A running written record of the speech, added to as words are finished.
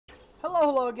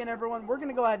Well, hello again, everyone. We're going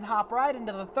to go ahead and hop right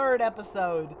into the third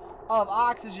episode of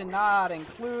Oxygen Not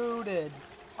Included.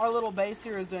 Our little base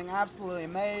here is doing absolutely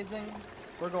amazing.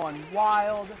 We're going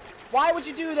wild. Why would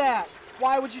you do that?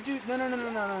 Why would you do...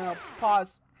 No.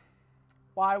 Pause.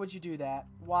 Why would you do that?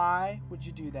 Why would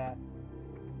you do that?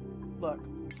 Look.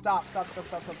 Stop.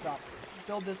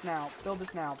 Build this now. Build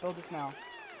this now. Build this now.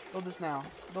 Build this now.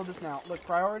 Build this now. Look,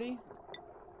 priority.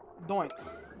 Doink.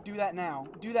 Do that now.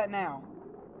 Do that now.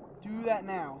 Do that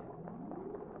now.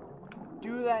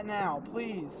 Do that now,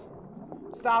 please.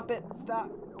 Stop it.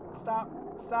 Stop.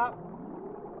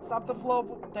 Stop the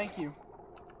flow. Thank you.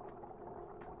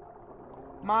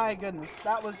 My goodness,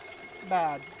 that was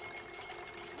bad.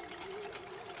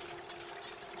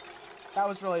 That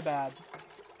was really bad.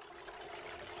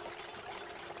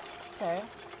 Okay.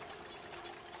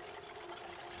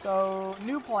 So,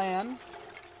 new plan.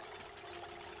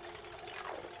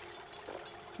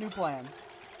 New plan.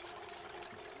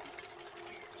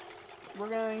 We're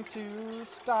going to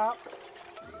stop.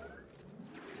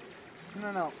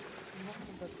 No. Let's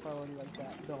set that to priority like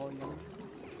that. Volume.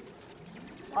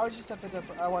 I would just set that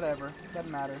to whatever. Doesn't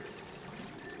matter.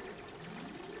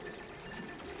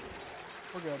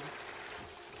 We're good.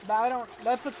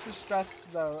 That puts the stress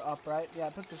though up, right? Yeah,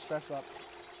 it puts the stress up.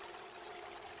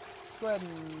 Let's go ahead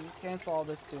and cancel all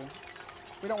this too.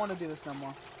 We don't want to do this no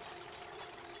more.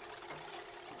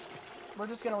 We're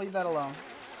just gonna leave that alone.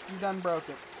 You done broke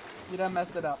it. You done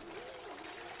messed it up.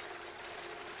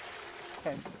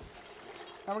 Okay.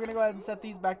 Now we're gonna go ahead and set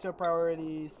these back to a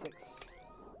priority 6.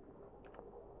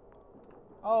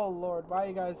 Oh Lord, why are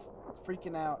you guys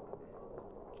freaking out?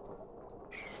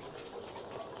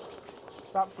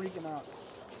 Stop freaking out.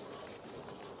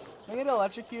 Can I get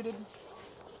electrocuted?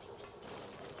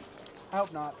 I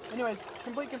hope not. Anyways,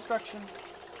 complete construction.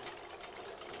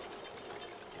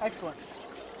 Excellent.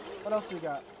 What else do we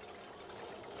got?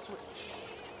 Switch.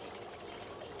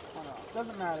 Oh no,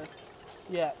 doesn't matter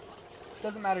yet.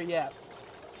 Doesn't matter yet.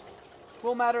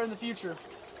 Will matter in the future.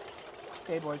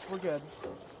 Okay, boys, we're good.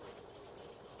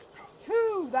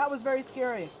 Whew, that was very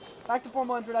scary. Back to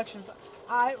formal introductions.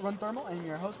 I, RunThermal, am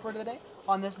your host for today.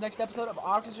 On this next episode of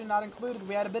Oxygen Not Included,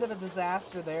 we had a bit of a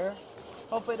disaster there.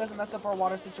 Hopefully it doesn't mess up our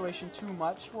water situation too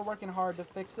much. We're working hard to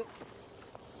fix it.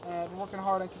 And we're working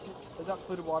hard on... Is that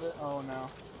polluted water? Oh, no.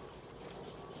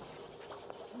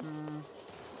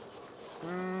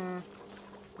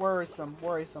 Worrisome.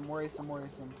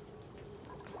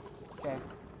 Okay.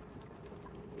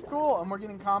 Cool, and we're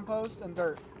getting compost and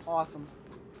dirt. Awesome.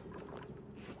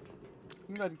 You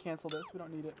can go ahead and cancel this. We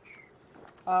don't need it.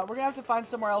 We're going to have to find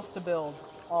somewhere else to build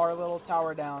our little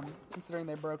tower down, considering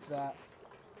they broke that.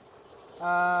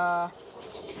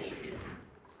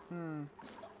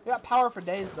 We got power for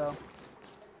days, though.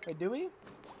 Wait, do we?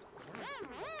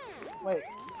 Wait,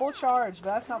 full charge,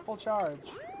 but that's not full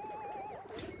charge.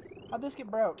 How'd this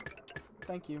get broke?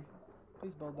 Thank you.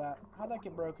 Please build that. How'd that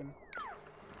get broken?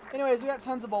 Anyways, we got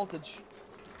tons of voltage.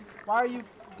 Why are you...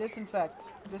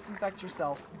 Disinfect. Disinfect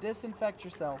yourself. Disinfect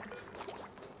yourself.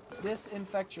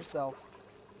 Disinfect yourself.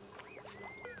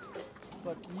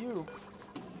 Look, you.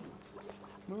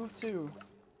 Move to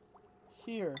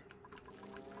here.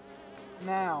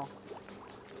 Now.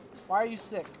 Why are you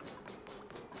sick?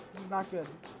 This is not good.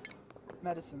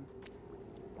 Medicine.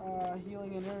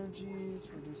 Healing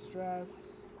energies, reduce stress.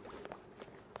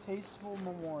 Tasteful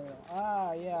memorial.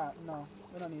 Ah, yeah. No,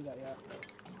 we don't need that yet.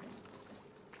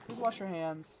 Please wash your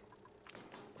hands.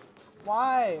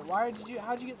 Why?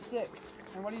 How'd you get sick?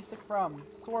 And what are you sick from?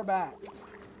 Sore back.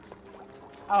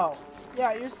 Oh.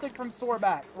 Yeah, you're sick from sore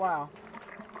back. Wow.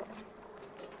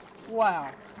 Wow.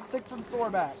 Sick from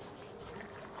sore back.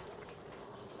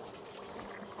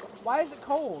 Why is it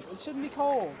cold? It shouldn't be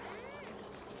cold.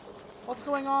 What's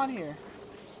going on here?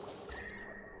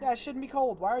 Yeah, it shouldn't be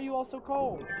cold. Why are you all so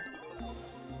cold?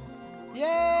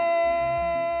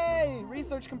 Yay!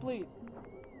 Research complete.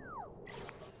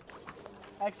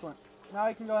 Excellent. Now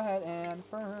I can go ahead and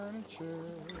furniture.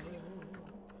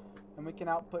 And we can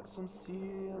output some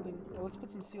ceiling. Oh, let's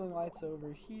put some ceiling lights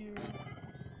over here.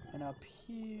 And up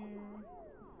here.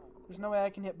 There's no way I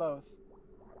can hit both.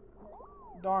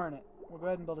 Darn it. We'll go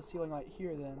ahead and build a ceiling light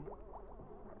here then.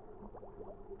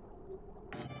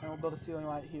 And we'll build a ceiling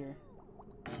light here.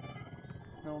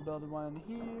 And we'll build one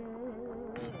here.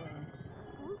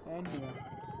 And here.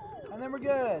 And then we're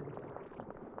good.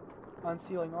 On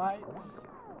ceiling lights.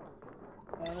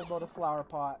 And we'll build a flower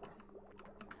pot.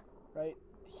 Right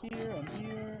here and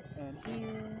here and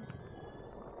here.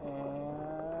 And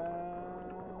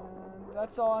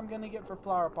that's all I'm going to get for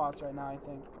flower pots right now, I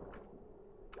think.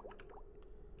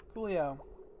 Coolio.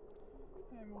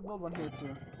 And we'll build one here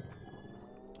too.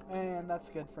 And that's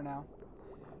good for now.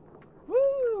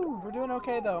 Woo! We're doing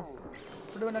okay, though.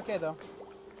 We're doing okay, though.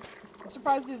 I'm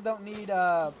surprised these don't need,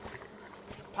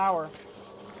 power.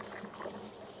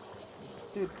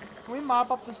 Dude, can we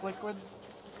mop up this liquid?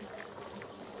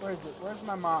 Where is it? Where's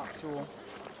my mop tool?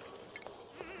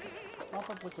 Mop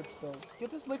up liquid spills.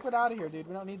 Get this liquid out of here, dude.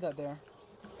 We don't need that there.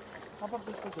 Mop up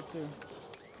this liquid, too.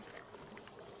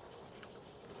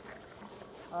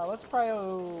 Let's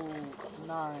prio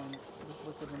 9 for this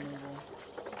liquid removal.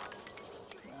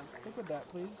 Yeah, liquid that,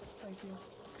 please. Thank you.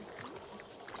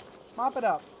 Mop it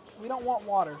up. We don't want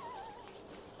water.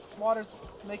 This water's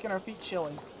making our feet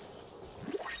chilly.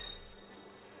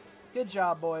 Good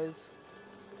job, boys.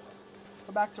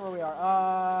 Go back to where we are.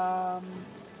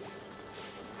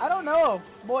 I don't know,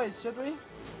 boys. Should we?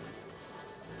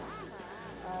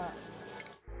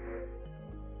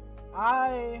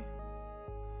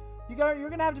 You're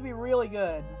gonna have to be really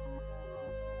good.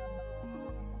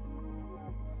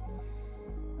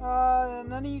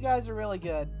 None of you guys are really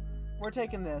good. We're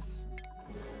taking this.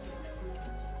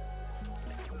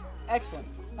 Excellent.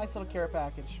 Nice little care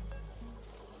package.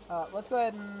 Let's go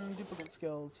ahead and duplicate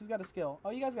skills. Who's got a skill? Oh,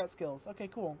 you guys got skills. Okay,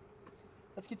 cool.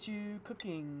 Let's get you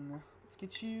cooking. Let's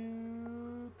get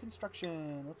you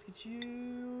construction. Let's get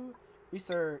you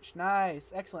research.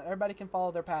 Nice. Excellent. Everybody can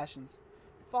follow their passions.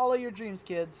 Follow your dreams,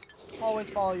 kids. Always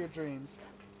follow your dreams.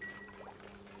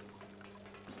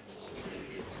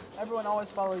 Everyone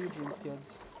always follow your dreams,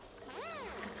 kids.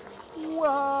 What?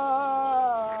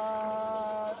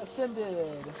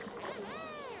 Ascended.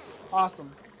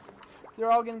 Awesome. They're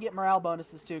all going to get morale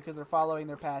bonuses, too, because they're following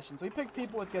their passions. We picked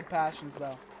people with good passions,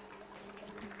 though.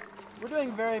 We're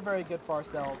doing very, very good for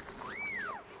ourselves.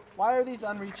 Why are these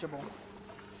unreachable?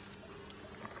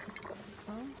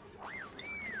 Huh?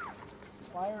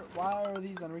 Why are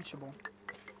these unreachable?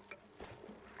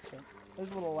 Okay.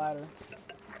 There's a little ladder.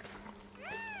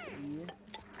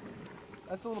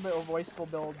 That's a little bit of a wasteful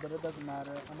build, but it doesn't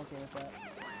matter. I'm okay with that.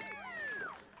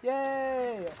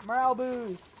 Yay! Morale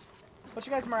boost! What's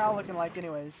your guys' morale looking like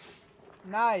anyways?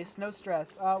 Nice, no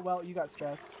stress. Well, you got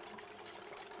stress.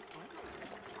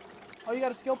 Oh, you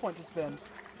got a skill point to spend.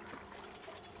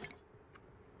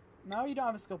 No, you don't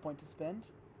have a skill point to spend.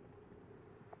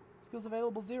 Skills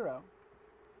available 0.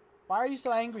 Why are you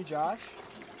so angry, Josh?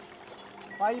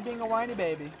 Why are you being a whiny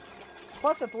baby?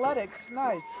 Plus athletics,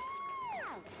 nice.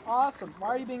 Awesome. Why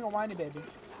are you being a whiny baby?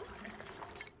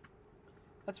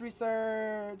 Let's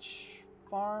research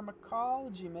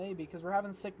pharmacology, maybe, because we're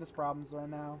having sickness problems right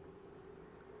now.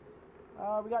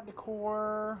 We got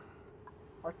decor,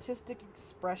 artistic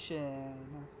expression.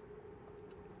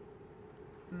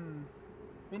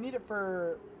 We need it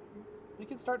for. We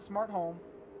can start smart home,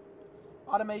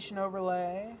 automation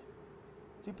overlay,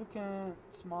 duplicate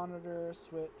monitor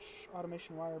switch,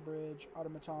 automation wire bridge,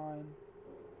 automaton.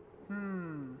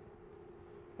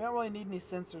 We don't really need any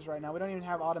sensors right now. We don't even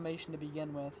have automation to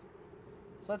begin with.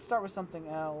 So let's start with something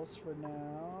else for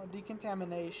now.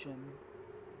 Decontamination.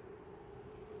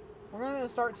 We're going to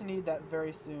start to need that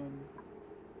very soon.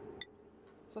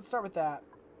 So let's start with that.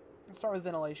 Let's start with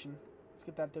ventilation. Let's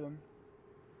get that to him. And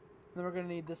then we're going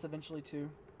to need this eventually too.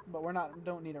 But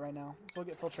don't need it right now. So we'll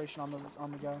get filtration on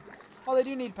the go. Oh, they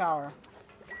do need power.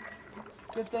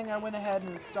 Good thing I went ahead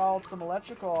and installed some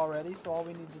electrical already, so all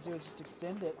we need to do is just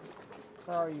extend it.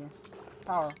 Where are you?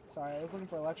 Power. Sorry, I was looking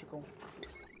for electrical.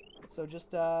 So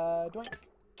just, doink.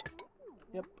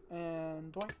 Yep,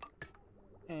 and doink.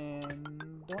 And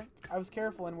doink. I was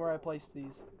careful in where I placed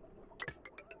these.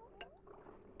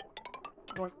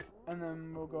 Doink. And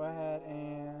then we'll go ahead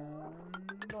and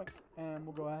doink. And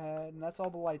we'll go ahead, and that's all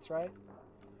the lights, right?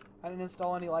 I didn't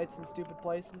install any lights in stupid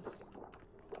places.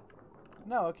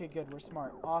 No, okay, good. We're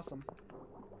smart. Awesome.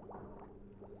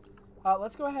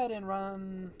 Let's go ahead and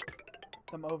run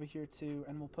them over here too,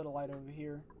 and we'll put a light over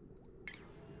here.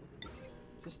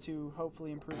 Just to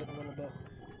hopefully improve it a little bit.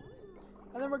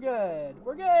 And then we're good.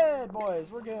 We're good,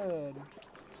 boys. We're good.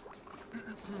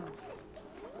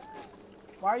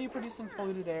 Why are you producing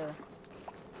polluted air?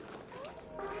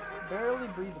 Barely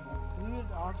breathable.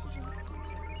 Polluted oxygen.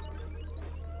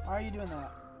 Why are you doing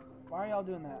that? Why are y'all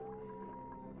doing that?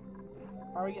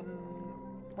 Are we getting...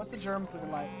 What's the germs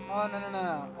looking like? Oh,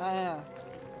 no.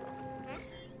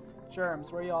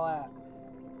 Germs, where y'all at?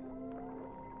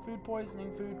 Food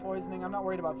poisoning, food poisoning. I'm not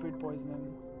worried about food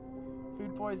poisoning.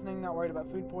 Food poisoning, not worried about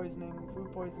food poisoning.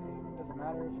 Food poisoning, doesn't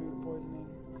matter. Food poisoning.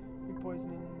 Food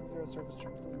poisoning, 0 surface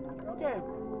germs, doesn't matter. Okay.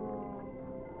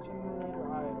 Generator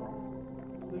idle.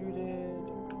 Polluted.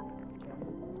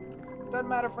 Okay. Doesn't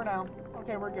matter for now.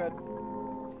 Okay, we're good.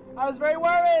 I was very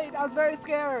worried. I was very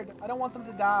scared. I don't want them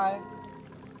to die.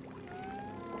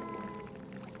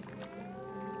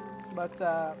 But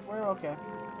we're okay.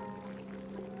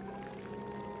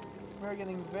 We're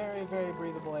getting very, very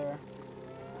breathable air.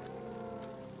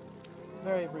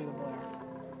 Very breathable air.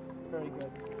 Very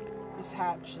good. This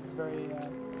hatch is very...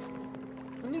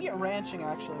 we need to get ranching,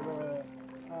 actually.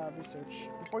 Research.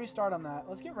 Before you start on that,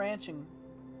 let's get ranching.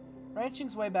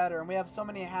 Ranching's way better, and we have so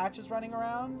many hatches running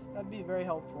around. That'd be very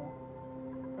helpful.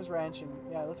 Where's ranching?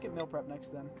 Yeah, let's get meal prep next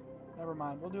then. Never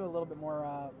mind. We'll do a little bit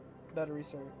more better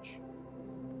research.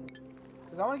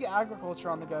 Because I want to get agriculture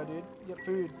on the go, dude. Get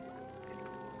food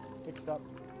fixed up.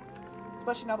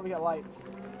 Especially now that we got lights.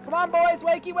 Come on, boys!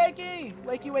 Wakey, wakey!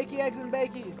 Wakey, wakey, eggs and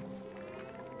bakey.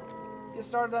 Get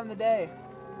started on the day.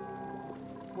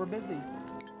 We're busy.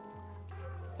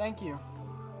 Thank you.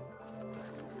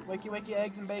 Wakey, wakey,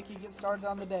 eggs and bakey. Get started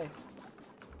on the day.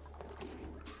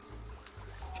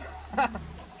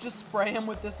 Just spray him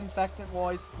with disinfectant while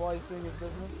he's doing his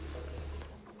business.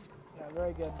 Yeah,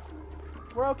 very good.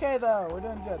 We're okay, though. We're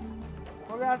doing good.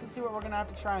 We're going to have to see what we're going to have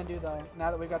to try and do, though, now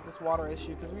that we've got this water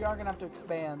issue, because we are going to have to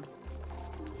expand.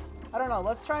 I don't know.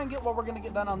 Let's try and get what we're going to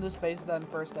get done on this base done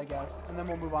first, I guess, and then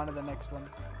we'll move on to the next one.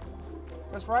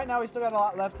 Because for right now, we still got a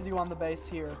lot left to do on the base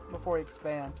here before we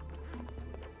expand.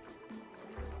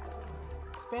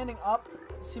 Expanding up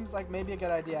seems like maybe a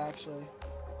good idea, actually.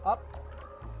 Up.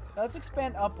 Let's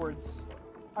expand upwards.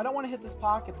 I don't want to hit this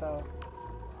pocket, though.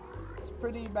 It's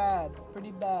pretty bad.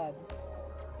 Pretty bad.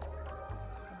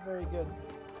 Very good.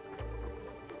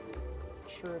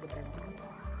 Charitable.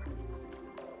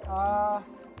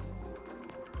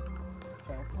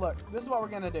 Okay, look, this is what we're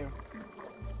gonna do.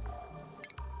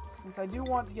 Since I do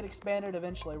want to get expanded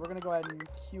eventually, we're gonna go ahead and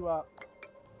queue up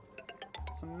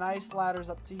some nice ladders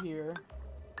up to here.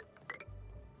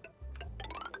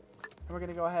 And we're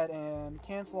gonna go ahead and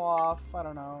cancel off, I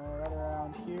don't know, right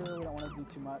around here. We don't want to do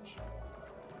too much.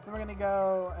 Then we're gonna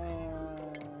go and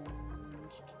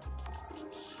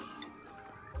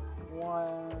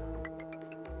one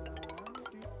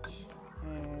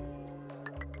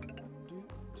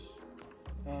doot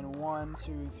and 1,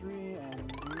 2, 3 and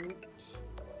doot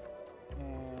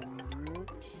and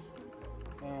doot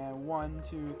and 1,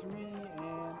 2, 3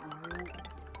 and doot.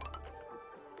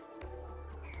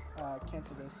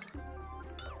 Cancel this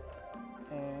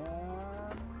and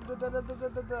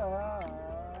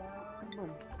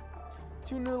boom.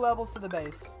 2 new levels to the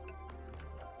base.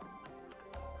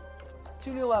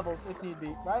 2 new levels if need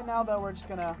be. Right now, though, we're just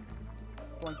gonna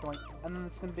boink boink, and then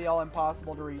it's gonna be all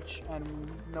impossible to reach, and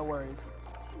no worries.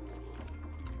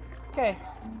 Okay,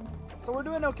 so we're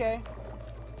doing okay.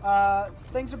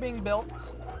 Things are being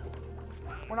built.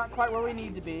 We're not quite where we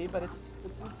need to be, but it's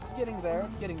getting there.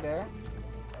 It's getting there.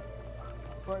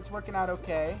 So it's working out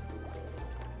okay.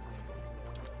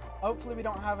 Hopefully, we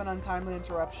don't have an untimely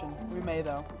interruption. We may,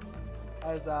 though,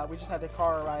 as we just had a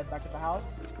car arrive back at the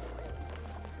house.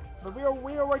 But we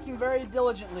are working very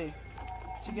diligently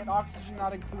to get oxygen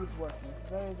not included working.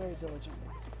 Very, very diligently.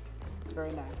 It's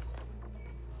very nice.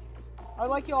 I'd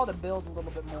like you all to build a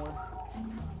little bit more.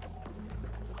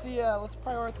 Let's see, let's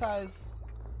prioritize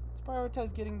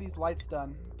getting these lights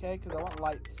done, okay? Because I want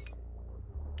lights.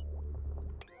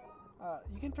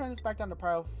 You can turn this back down to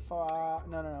Prio 5.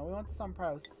 No. We want this on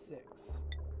Prio 6.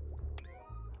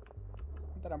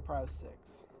 Put that on Prio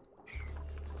 6.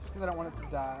 Just because I don't want it to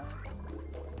die.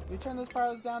 Did we turn those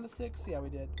Prios down to 6? Yeah, we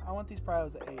did. I want these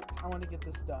Prios at 8. I want to get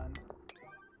this done.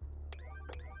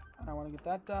 And I want to get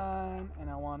that done. And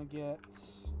I want to get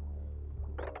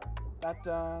that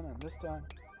done. And this done.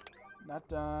 And that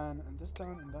done. And this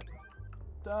done. And that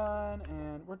done.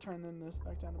 And we're turning this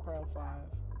back down to Prio 5.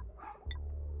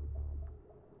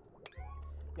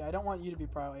 Yeah, I don't want you to be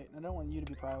Prio 8. And I don't want you to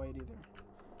be Prio 8 either.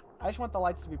 I just want the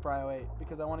lights to be Prio 8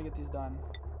 because I want to get these done.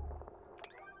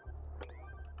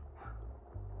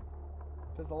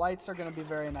 Because the lights are going to be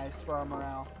very nice for our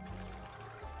morale.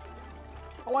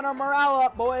 I want our morale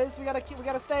up, boys. We gotta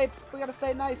stay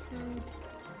nice and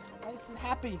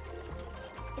happy.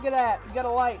 Look at that. You got a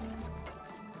light.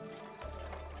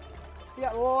 We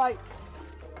got lights.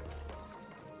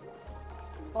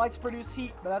 The lights produce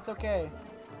heat, but that's okay.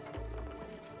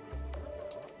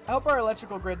 I hope our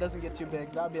electrical grid doesn't get too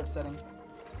big. That would be upsetting.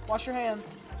 Wash your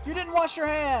hands. You didn't wash your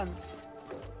hands.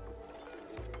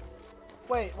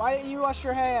 Wait, why didn't you wash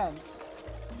your hands?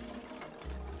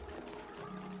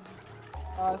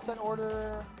 Set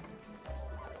order.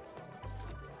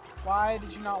 Why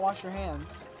did you not wash your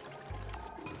hands?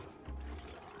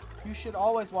 You should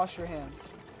always wash your hands.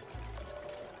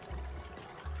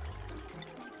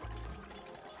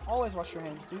 Always wash your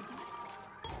hands, dude.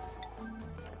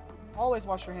 Always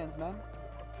wash your hands, man.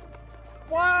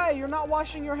 Why? You're not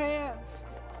washing your hands.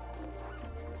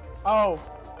 Oh.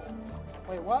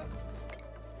 Wait, what?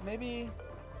 Maybe...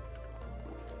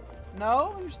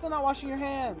 No? You're still not washing your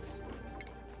hands.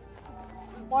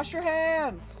 Wash your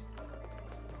hands!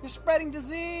 You're spreading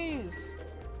disease!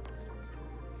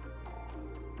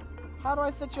 How do I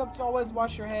set you up to always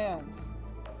wash your hands?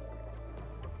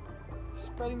 You're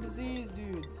spreading disease,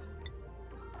 dudes.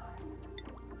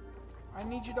 I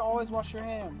need you to always wash your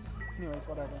hands. Anyways,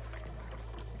 whatever.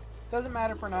 Doesn't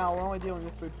matter for now. We're only dealing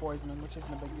with food poisoning, which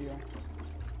isn't a big deal.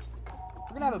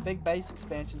 We're gonna have a big base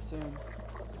expansion soon.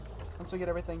 Once we get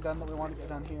everything done that we want to get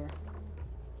done here.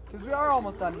 Because we are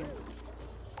almost done here.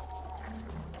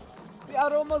 We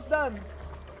are almost done.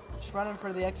 Just running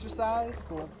for the exercise.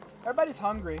 Cool. Everybody's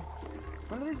hungry.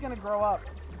 When are these gonna grow up?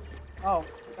 Oh,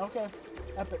 okay.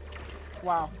 Epic.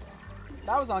 Wow.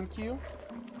 That was on cue.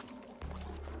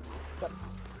 Yep.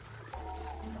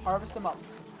 Just harvest them up.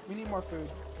 We need more food.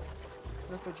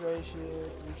 Refrigeration,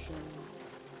 pollution,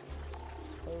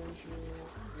 exposure,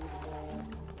 breathable.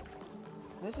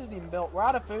 This isn't even built. We're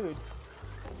out of food.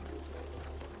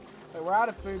 Wait, we're out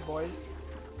of food, boys.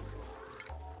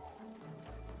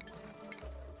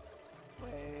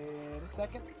 Wait a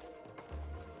second.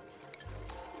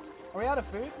 Are we out of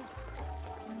food?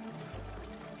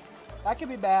 That could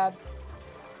be bad.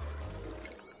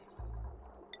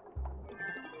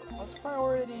 Let's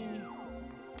priority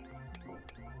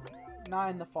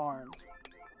 9 the farms.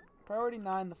 Priority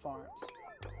 9 the farms.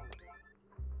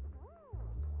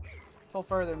 Till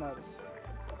further notice.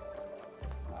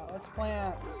 Let's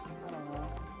plant, I don't know,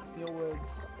 mealwoods.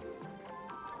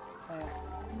 Plant.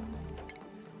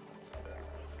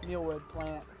 Mealwood,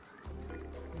 plant.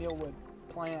 Mealwood,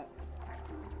 plant.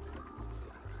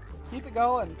 Keep it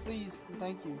going, please, and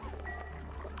thank you.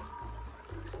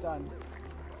 It's done.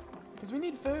 Because we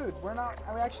need food. We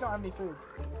actually don't have any food.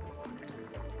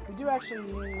 We do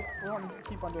actually, we want to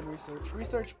keep on doing research.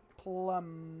 Research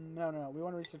plum, no, we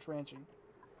want to research ranching.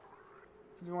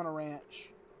 Because we want to ranch.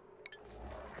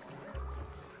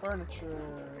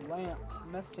 Furniture, lamp,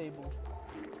 mess table.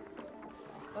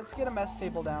 Let's get a mess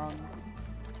table down.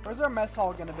 Where's our mess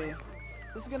hall going to be?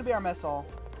 This is going to be our mess hall.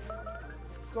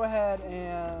 Let's go ahead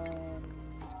and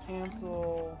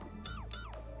cancel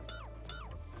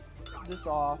this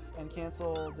off and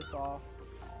cancel this off.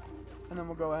 And then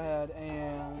we'll go ahead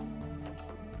and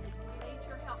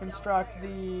construct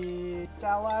the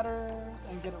towel ladders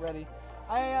and get it ready.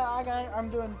 I'm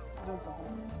doing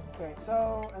something. Okay,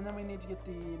 so, and then we need to get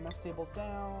the mess tables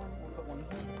down. We'll put one here,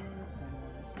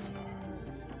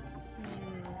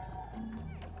 and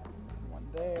one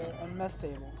there, and mess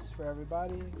tables for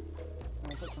everybody. And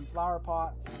we'll put some flower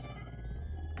pots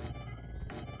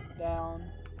down.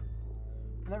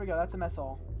 And there we go, that's a mess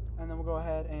hall. And then we'll go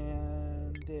ahead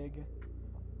and dig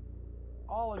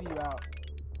all of you out.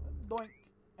 Doink.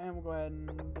 And we'll go ahead and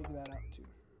dig that out too.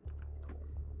 Cool.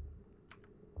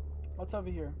 What's over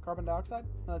here? Carbon dioxide?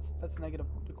 No, that's negative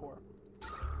decor.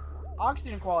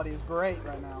 Oxygen quality is great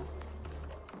right now.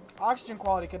 Oxygen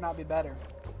quality could not be better.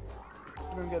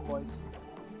 We're doing good, boys.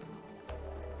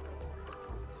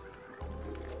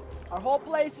 Our whole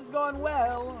place is going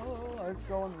well. It's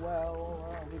going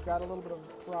well. We've got a little bit of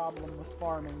a problem with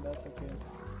farming. That's okay.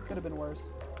 Could have been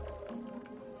worse.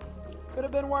 Could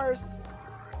have been worse.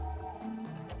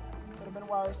 Could have been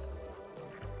worse.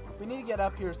 We need to get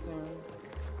up here soon.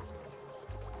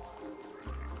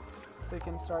 So we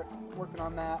can start working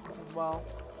on that as well.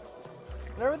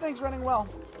 But everything's running well.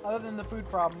 Other than the food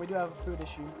problem. We do have a food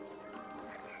issue.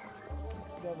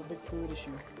 We do have a big food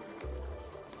issue.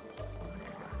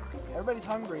 Everybody's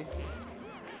hungry.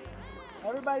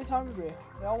 Everybody's hungry.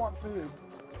 They all want food.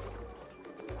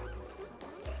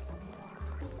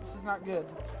 This is not good.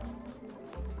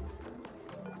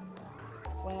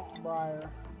 Plant briar.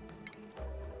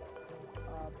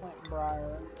 Plant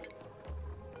briar.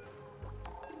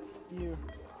 You.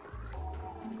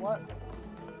 What?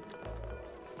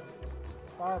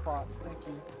 Fire pot. Thank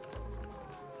you.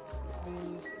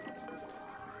 Please.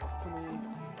 Can we...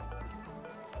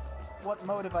 What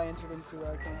mode have I entered into?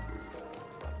 I can't.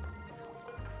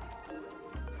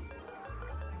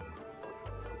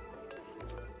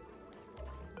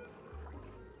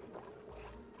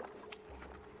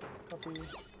 Copy.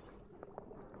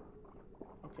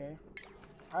 Okay.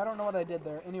 I don't know what I did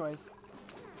there. Anyways.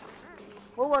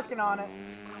 We're working on it.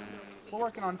 We're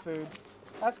working on food.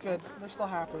 That's good. They're still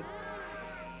happy.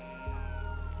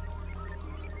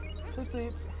 Sleep,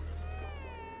 sleep.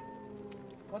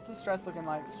 What's the stress looking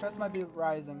like? Stress might be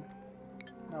rising.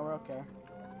 No, we're okay.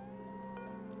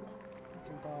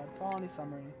 Colony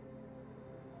summary.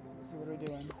 Let's see, what are we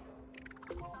doing?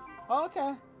 Oh,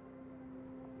 okay.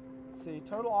 Let's see.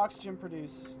 Total oxygen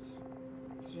produced.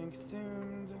 Oxygen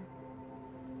consumed.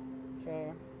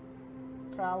 Okay.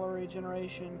 Calorie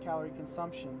generation, calorie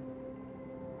consumption.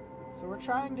 So we're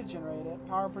trying to generate it.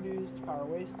 Power produced, power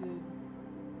wasted.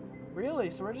 Really?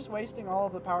 So we're just wasting all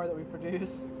of the power that we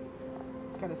produce.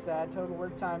 It's kind of sad. Total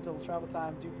work time, total travel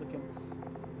time, duplicates.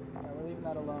 Yeah, we're leaving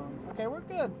that alone. Okay, we're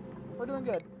good. We're doing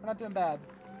good. We're not doing bad.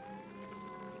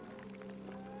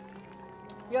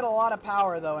 We got a lot of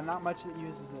power, though, and not much that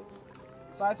uses it.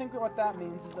 So I think what that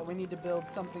means is that we need to build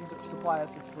something to supply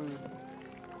us with food.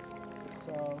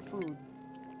 So, food.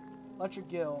 Electric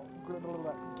grill.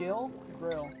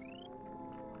 Grill.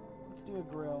 Let's do a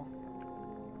grill.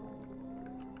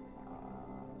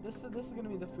 This is going to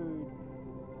be the food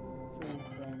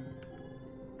thing.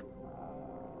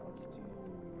 Let's do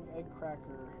egg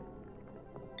cracker.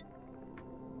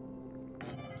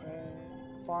 Okay.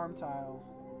 Farm tile.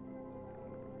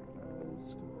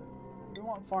 We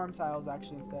want farm tiles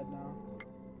actually instead now.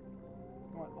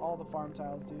 We want all the farm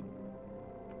tiles, dude.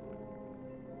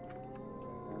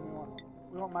 And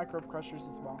we want microbe crushers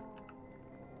as well.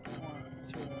 We want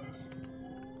 2 of those.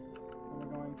 And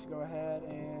we're going to go ahead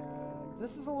and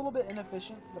this is a little bit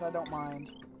inefficient, but I don't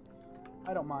mind.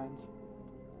 I don't mind.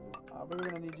 But we're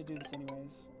gonna need to do this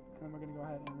anyways. And then we're gonna go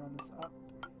ahead and run this up.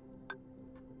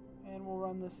 And we'll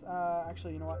run this.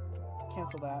 Actually, you know what?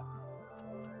 Cancel that.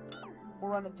 We'll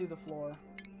run it through the floor.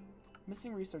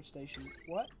 Missing research station.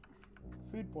 What?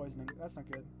 Food poisoning. That's not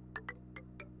good.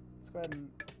 Let's go ahead and,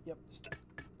 yep, just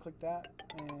click that,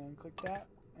 and click that,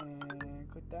 and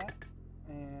click that,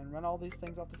 and run all these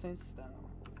things off the same system.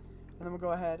 And then we'll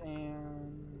go ahead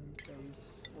and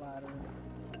base ladder.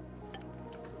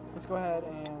 Let's go ahead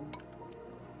and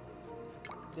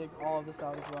dig all of this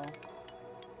out as well.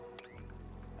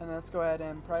 And then let's go ahead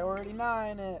and priority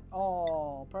 9 it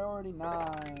all. Priority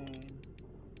 9.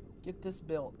 Get this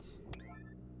built.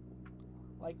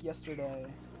 Like yesterday.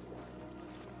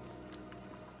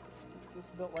 Get this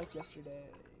built like yesterday.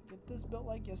 Get this built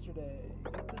like yesterday.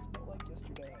 Get this built like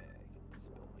yesterday. Get this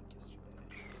built like yesterday.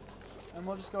 And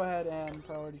we'll just go ahead and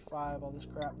priority 5 all this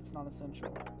crap that's not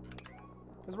essential.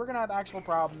 Because we're going to have actual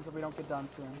problems if we don't get done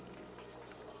soon.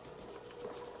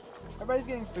 Everybody's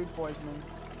getting food poisoning.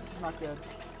 This is not good.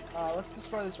 Let's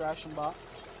destroy this ration box.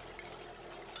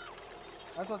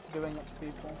 That's what's doing it to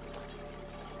people.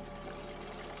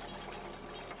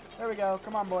 There we go.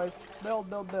 Come on, boys. Build,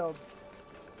 build, build.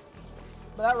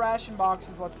 But that ration box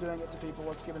is what's doing it to people.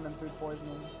 What's giving them food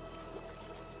poisoning.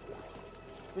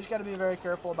 We just got to be very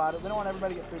careful about it. We don't want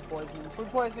everybody to get food poisoning.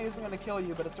 Food poisoning isn't going to kill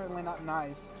you, but it's certainly not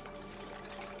nice.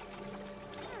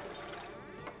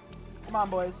 Come on,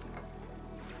 boys.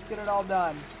 Let's get it all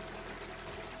done.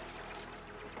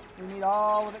 We need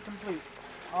all of it complete.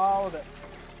 All of it.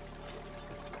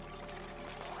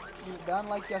 Need it done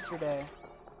like yesterday.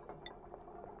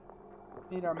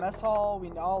 We need our mess hall. We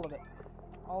need all of it.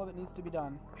 All of it needs to be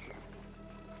done.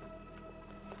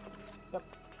 Yep.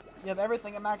 You have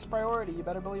everything at max priority. You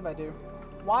better believe I do.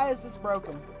 Why is this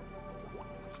broken?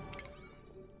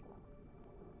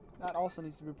 That also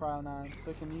needs to be Prio 9,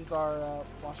 so we can use our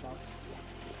wash house.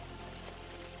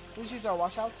 Please use our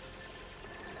wash house.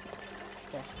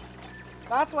 Okay.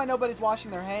 That's why nobody's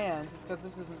washing their hands. It's because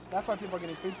this isn't. That's why people are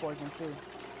getting food poisoning too.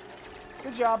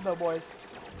 Good job, though, boys.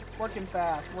 Working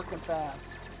fast. Working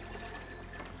fast.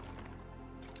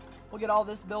 We'll get all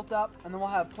this built up, and then we'll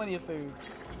have plenty of food.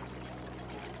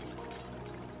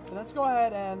 So let's go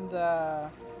ahead and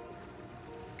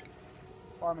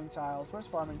farming tiles. Where's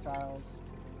farming tiles?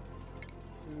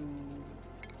 Food,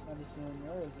 medicine.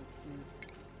 Where is it?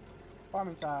 Food.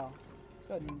 Farming tile. Let's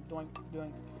go ahead and doink,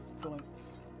 doink, doink,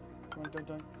 doink, doink,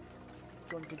 doink,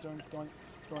 doink, doink, doink, doink,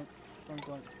 doink, doink,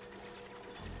 doink.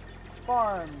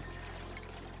 Farms.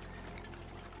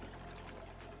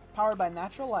 Powered by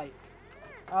natural light.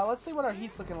 Let's see what our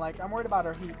heat's looking like. I'm worried about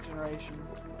our heat generation.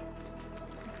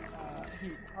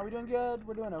 Heat. Are we doing good?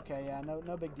 We're doing okay. Yeah,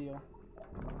 no big deal.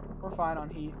 We're fine on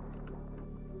heat.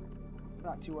 I'm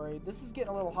not too worried. This is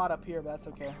getting a little hot up here, but that's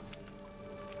okay.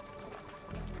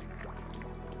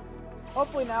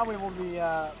 Hopefully now we will be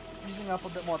using up a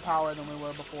bit more power than we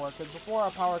were before, because before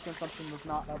our power consumption was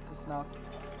not up to snuff.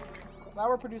 Now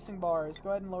we're producing bars. Go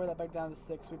ahead and lower that back down to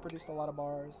 6. We produced a lot of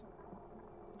bars.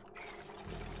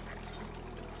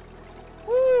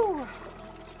 Woo!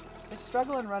 It's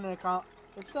struggling running a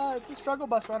it's a struggle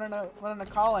bus running a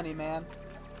colony, man.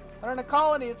 Running a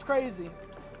colony, it's crazy.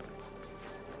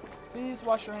 Please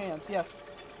wash your hands.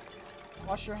 Yes.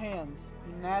 Wash your hands,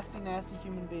 you nasty, nasty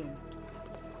human being.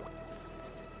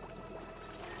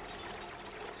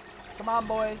 Come on,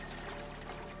 boys.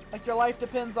 Like your life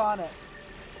depends on it.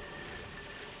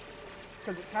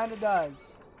 Because it kind of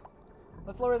does.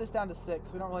 Let's lower this down to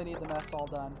 6. We don't really need the mess all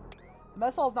done. The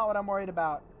mess hall is not what I'm worried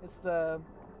about. It's the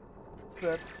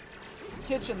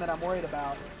kitchen that I'm worried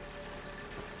about.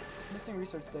 Missing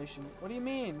research station. What do you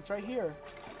mean? It's right here.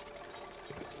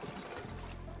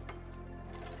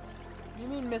 What do you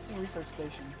mean missing research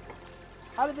station?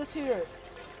 How did this here?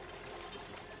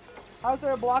 How is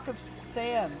there a block of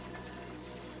sand?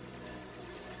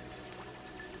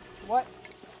 What?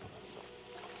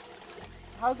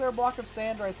 How is there a block of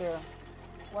sand right there?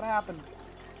 What happened?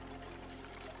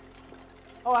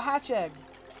 Oh, a hatch egg.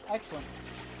 Excellent.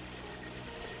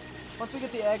 Once we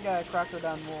get the egg cracker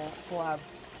done, we'll have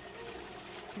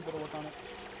people to work on it.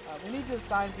 We need to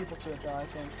assign people to it, though, I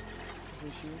think. Is the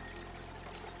issue.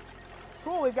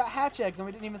 Cool, we've got hatch eggs, and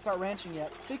we didn't even start ranching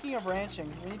yet. Speaking of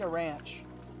ranching, we need a ranch.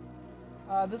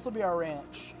 This will be our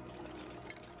ranch.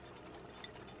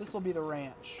 This will be the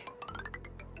ranch.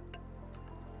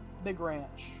 Big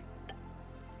ranch.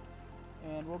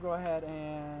 And we'll go ahead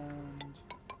and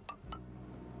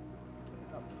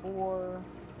get up 4.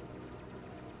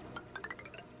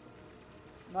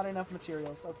 Not enough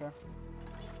materials. Okay.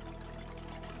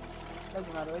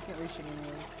 Doesn't matter. They can't reach it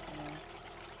anyways.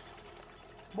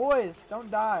 Boys, don't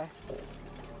die.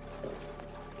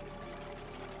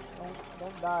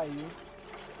 Don't die, you.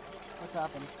 What's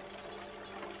happened?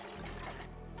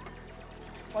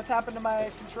 What's happened to my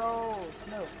controls?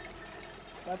 No.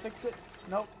 Did I fix it?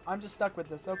 Nope. I'm just stuck with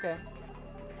this. Okay.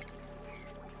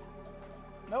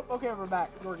 Nope. Okay, we're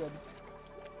back. We're good.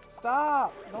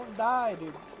 Stop! Don't die,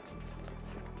 dude.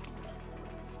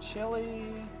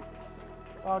 Chili.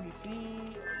 Soggy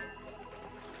feet.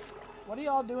 What are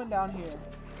y'all doing down here?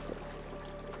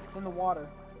 In the water.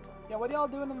 Yeah, what are y'all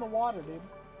doing in the water, dude?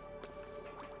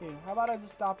 Hey, how about I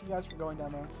just stop you guys from going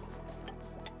down there?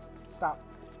 Stop.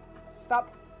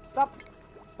 Stop. Stop.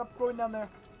 Stop going down there.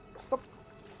 Stop.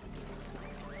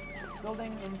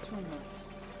 Building entombment.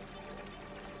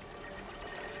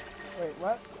 Wait,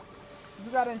 what?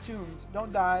 You got entombed.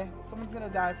 Don't die. Someone's gonna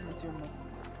die from entombment.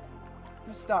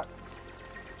 Who's stuck?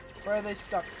 Where are they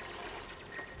stuck?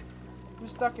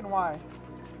 Who's stuck and why?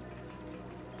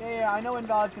 Yeah, I know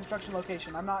invalid construction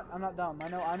location. I'm not dumb. I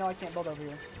know I can't build over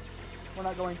here. We're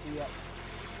not going to yet.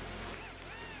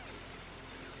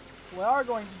 What we are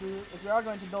going to do is we are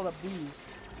going to build up these.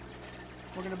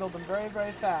 We're going to build them very,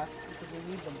 very fast because we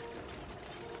need them.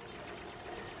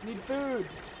 We need food.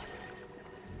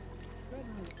 Go ahead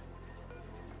and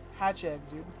hatch egg,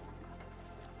 dude.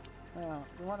 Yeah,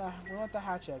 we want the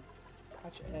hatch egg.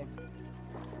 Hatch egg.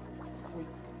 Sweet.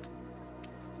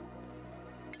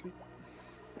 Sweet.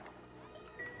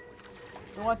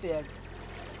 We want the egg.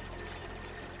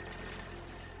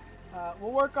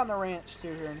 We'll work on the ranch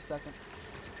too here in a second.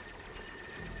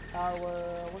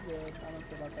 We're good. I don't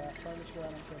care about that. Try to make sure I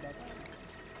don't care about that.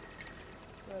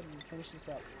 Let's go ahead and finish this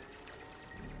up.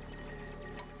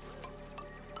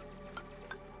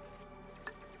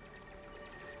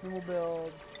 Then we'll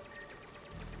build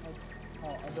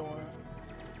a door.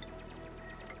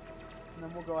 And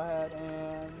then we'll go ahead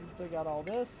and dig out all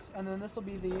this. And then this will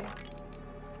be the...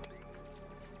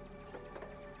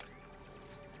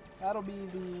 That'll be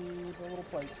the little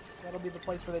place. That'll be the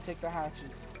place where they take their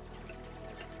hatches.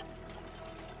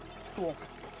 Cool.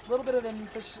 A little bit of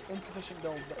insufficient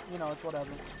build, but you know, it's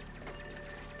whatever.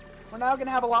 We're now going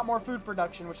to have a lot more food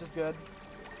production, which is good.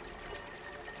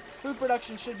 Food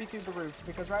production should be through the roof,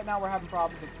 because right now we're having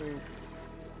problems with food.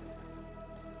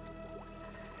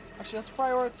 Actually, let's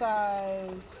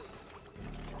prioritize...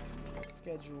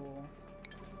 Schedule.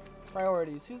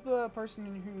 Priorities. Who's the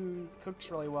person who cooks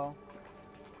really well?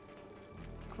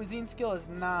 Cuisine skill is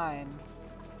 9.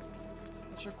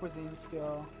 What's your cuisine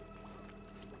skill?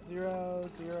 0,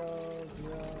 0,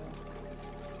 0.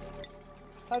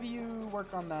 Let's have you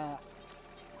work on that.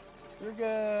 You're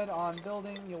good on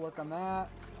building, you'll work on that.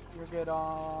 You're good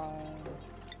on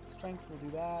strength, we'll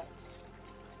do that.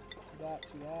 Do that,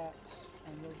 do that,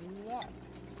 and you'll do that.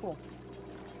 Cool.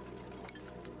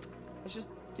 Let's just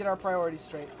get our priorities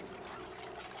straight.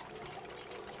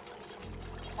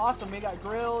 Awesome, we got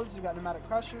grills, we got pneumatic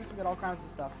crushers, we got all kinds of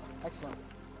stuff. Excellent.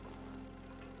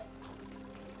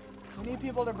 We need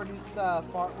people to produce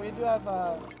farm. We do have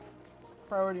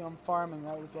priority on farming,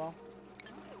 right, as well.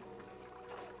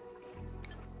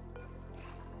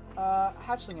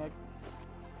 Hatchling egg.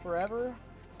 Forever.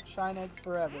 Shine egg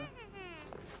forever.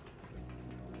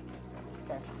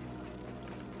 Okay.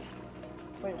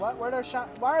 Wait, what? Where'd our shine?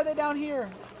 Why are they down here?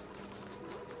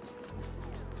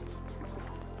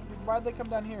 Why'd they come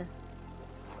down here?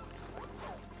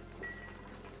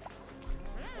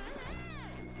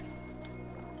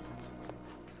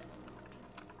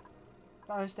 I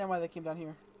don't understand why they came down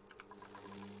here.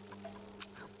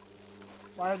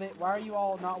 Why are you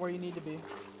all not where you need to be?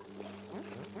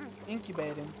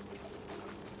 Incubating.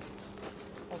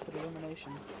 Ultimate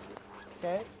elimination.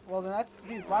 Okay, well then that's,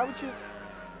 dude, why would you?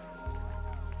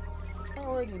 Let's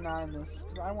priority 9 this,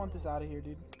 because I want this out of here,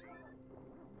 dude.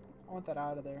 I want that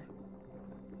out of there.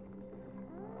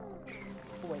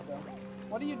 Oh, wait, though.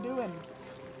 What are you doing?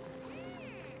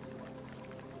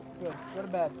 Good. Go to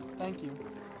bed. Thank you.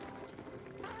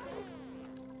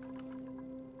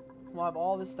 We'll have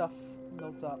all this stuff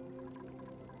built up.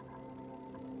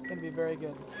 It's gonna be very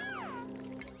good.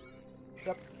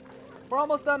 Yep. We're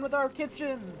almost done with our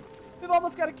kitchen. We've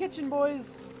almost got a kitchen,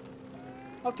 boys.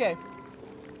 Okay.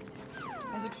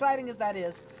 As exciting as that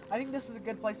is, I think this is a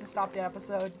good place to stop the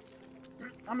episode.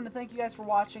 I'm going to thank you guys for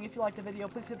watching. If you liked the video,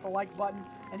 please hit the like button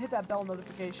and hit that bell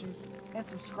notification and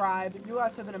subscribe. You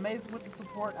guys have been amazing with the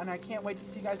support, and I can't wait to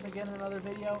see you guys again in another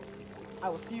video. I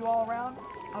will see you all around.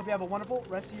 I hope you have a wonderful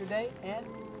rest of your day, and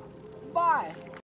bye!